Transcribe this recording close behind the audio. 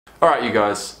Alright you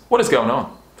guys, what is going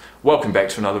on? Welcome back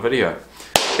to another video.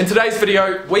 In today's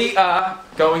video we are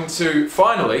going to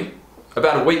finally,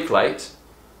 about a week late,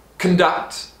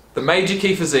 conduct the Major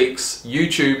Key Physiques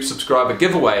YouTube subscriber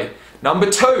giveaway number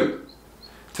 2.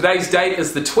 Today's date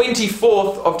is the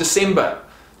 24th of December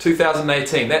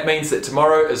 2018. That means that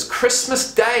tomorrow is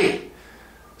Christmas Day.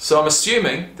 So I'm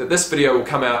assuming that this video will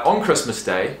come out on Christmas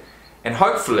Day and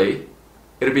hopefully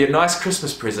it'll be a nice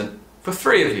Christmas present for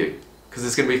 3 of you. Because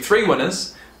there's going to be 3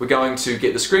 winners. We're going to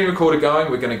get the screen recorder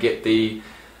going, we're going to get the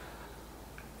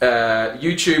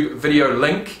YouTube video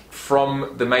link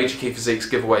from the Major Key Physiques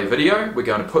giveaway video. We're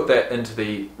going to put that into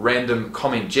the random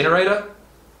comment generator.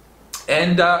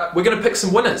 And we're going to pick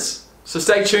some winners. So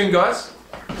stay tuned guys.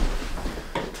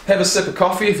 Have a sip of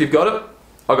coffee if you've got it.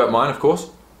 I've got mine of course.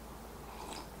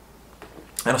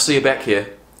 And I'll see you back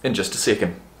here in just a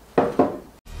second. The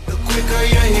quicker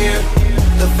you're here,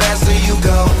 the faster you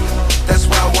go. That's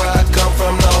why where I come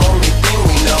from, the only thing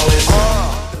we know is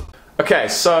Okay,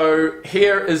 so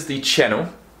here is the channel.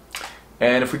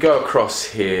 And if we go across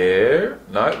here,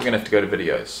 no, we're going to have to go to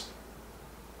videos.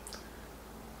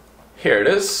 Here it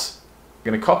is.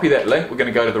 We're going to copy that link. We're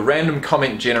going to go to the random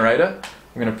comment generator.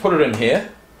 I'm going to put it in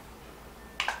here.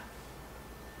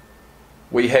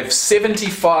 We have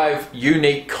 75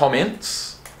 unique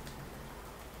comments.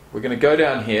 We're going to go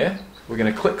down here. We're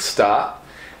going to click start.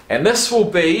 And this will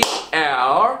be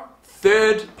our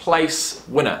 3rd place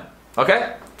winner.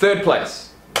 Okay? 3rd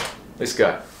place. Let's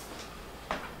go.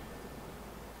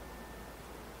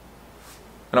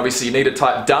 And obviously you need to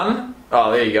type done.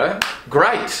 Oh, there you go.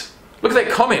 Great. Look at that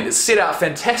comment. It's set out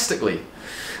fantastically.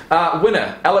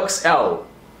 Winner, Alex L.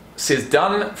 says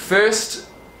done. 1st,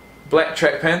 black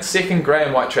track pants. 2nd, grey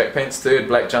and white track pants. 3rd,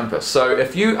 black jumper. So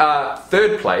if you are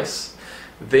 3rd place,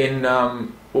 then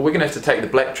well, we're going to have to take the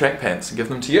black track pants and give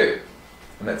them to you.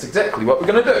 And that's exactly what we're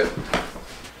going to do.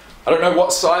 I don't know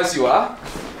what size you are.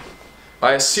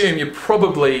 I assume you're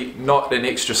probably not an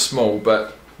extra small,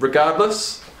 but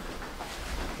regardless,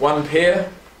 1 pair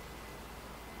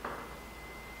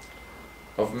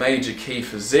of Major Key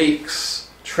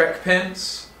Physiques track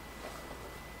pants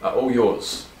are all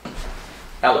yours.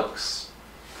 Alex,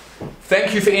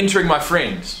 thank you for entering, my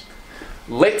friend.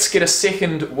 Let's get a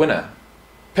 2nd winner.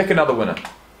 Pick another winner.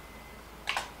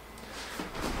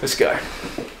 Let's go.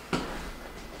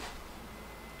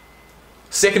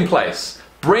 2nd place,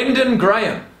 Brendan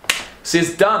Graham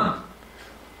says done.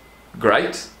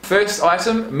 Great. 1st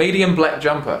item, medium black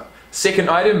jumper. 2nd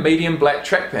item, medium black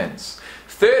track pants.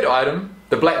 3rd item,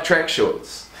 the black track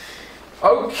shorts.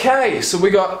 Okay, so we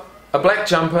got a black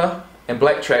jumper and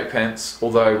black track pants,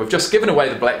 although we've just given away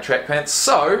the black track pants,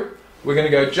 so we're going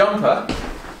to go jumper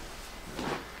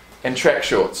and track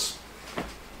shorts.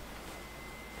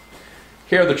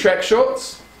 Here are the track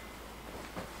shorts,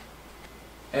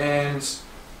 and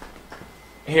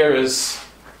here is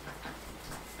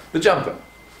the jumper.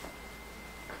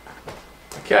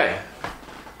 Okay,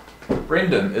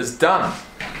 Brendan is done.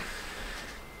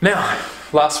 Now,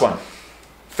 last one.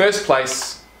 1st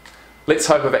place, let's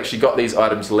hope I've actually got these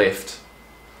items left.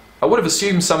 I would have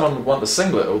assumed someone would want the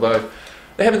singlet, although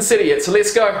they haven't said it yet, so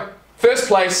let's go. 1st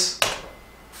place,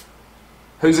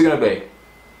 who's it going to be?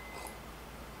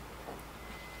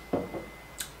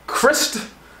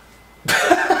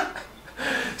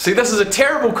 See, this is a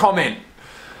terrible comment.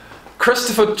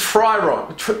 Christopher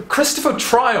Tryon,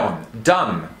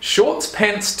 done. Shorts,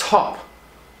 pants, top.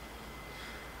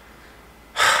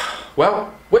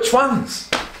 Well, which ones?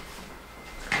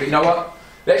 But you know what?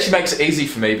 It actually makes it easy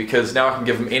for me because now I can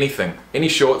give them anything. Any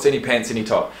shorts, any pants, any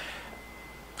top.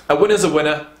 A winner's a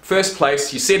winner. 1st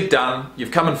place, you said done. You've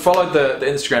come and followed the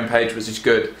Instagram page, which is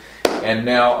good. And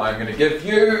now I'm going to give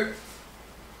you...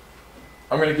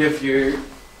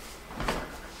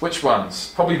 which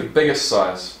ones? Probably the biggest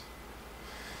size.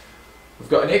 We've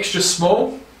got an extra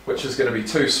small, which is going to be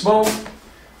too small,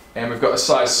 and we've got a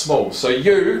size small. So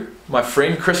you, my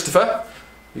friend Christopher,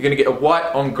 you're going to get a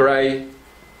white on grey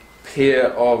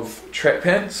pair of track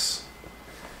pants,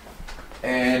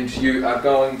 and you are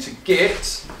going to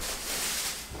get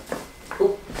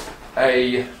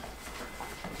a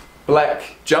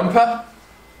black jumper,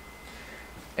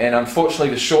 and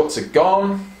unfortunately the shorts are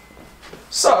gone,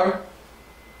 so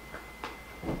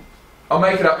I'll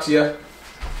make it up to you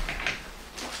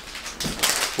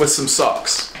with some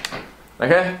socks.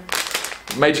 Okay?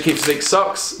 Major Key Physiques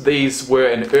socks. These were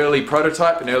an early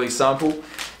prototype, an early sample,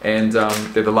 and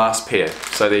they're the last pair,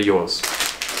 so they're yours.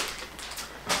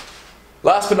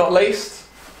 Last but not least,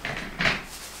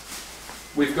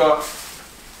 we've got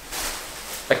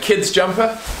a kids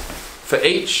jumper for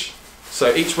each.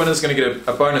 So each winner is going to get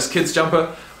a bonus kids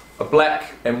jumper. a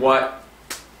black and white,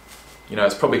 you know,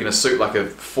 it's probably going to suit like a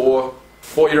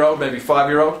four-year-old, maybe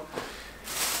 5-year-old.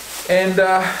 And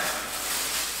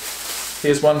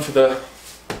here's one for the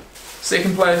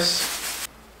second place.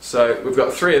 So we've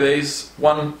got 3 of these,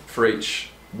 1 for each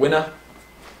winner.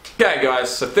 Okay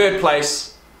guys, so third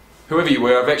place, whoever you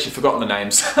were, I've actually forgotten the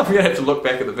names. I'm going to have to look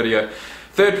back at the video.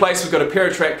 Third place, we've got a pair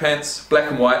of track pants, black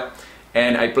and white,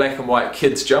 and a black and white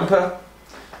kids jumper.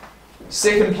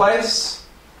 Second place,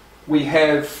 we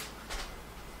have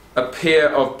a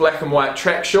pair of black and white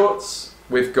track shorts.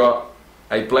 We've got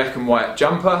a black and white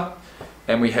jumper,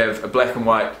 and we have a black and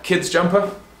white kids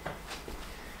jumper.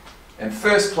 And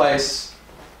first place,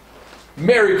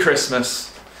 Merry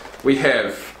Christmas, we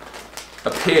have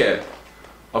a pair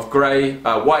of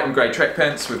white and grey track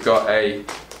pants. We've got a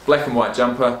black and white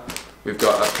jumper. We've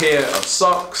got a pair of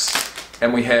socks,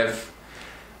 and we have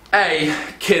a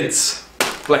kids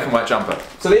black and white jumper.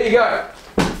 So there you go.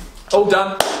 All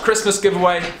done. Christmas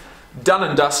giveaway, done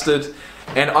and dusted.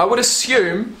 And I would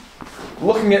assume,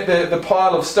 looking at the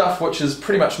pile of stuff which is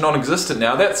pretty much non-existent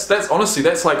now, that's honestly,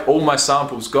 that's like all my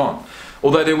samples gone.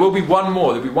 Although there will be one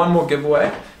more, there'll be one more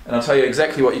giveaway, and I'll tell you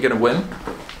exactly what you're going to win.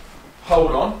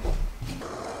 Hold on.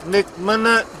 Next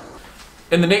minute.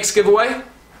 In the next giveaway,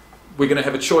 we're going to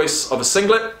have a choice of a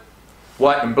singlet,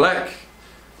 white and black.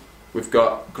 We've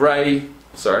got grey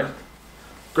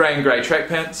and grey track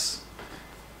pants,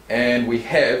 and we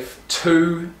have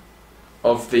 2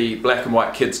 of the black and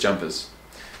white kids jumpers.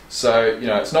 So, you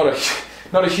know, it's not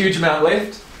a huge amount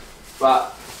left,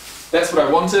 but that's what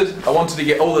I wanted. I wanted to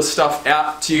get all this stuff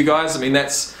out to you guys. I mean,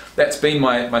 that's been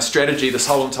my strategy this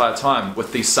whole entire time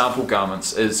with these sample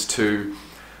garments, is to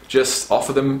just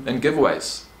offer them in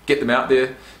giveaways, get them out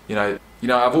there. You know,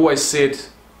 I've always said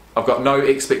I've got no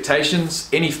expectations.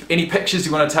 Any pictures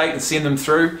you want to take and send them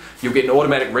through, you'll get an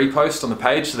automatic repost on the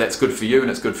page, so that's good for you and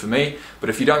it's good for me. But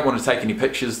if you don't want to take any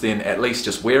pictures, then at least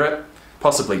just wear it,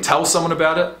 possibly tell someone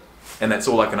about it, and that's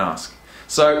all I can ask.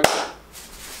 So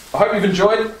I hope you've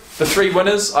enjoyed the 3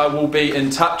 winners. I will be in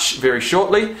touch very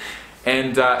shortly,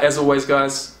 and as always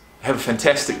guys, have a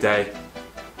fantastic day.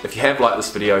 If you have liked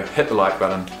this video, hit the like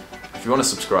button. If you want to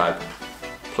subscribe,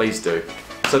 please do.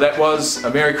 So that was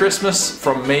a Merry Christmas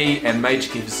from me and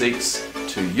Major Key Physiques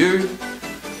to you.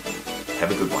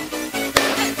 Have a good one.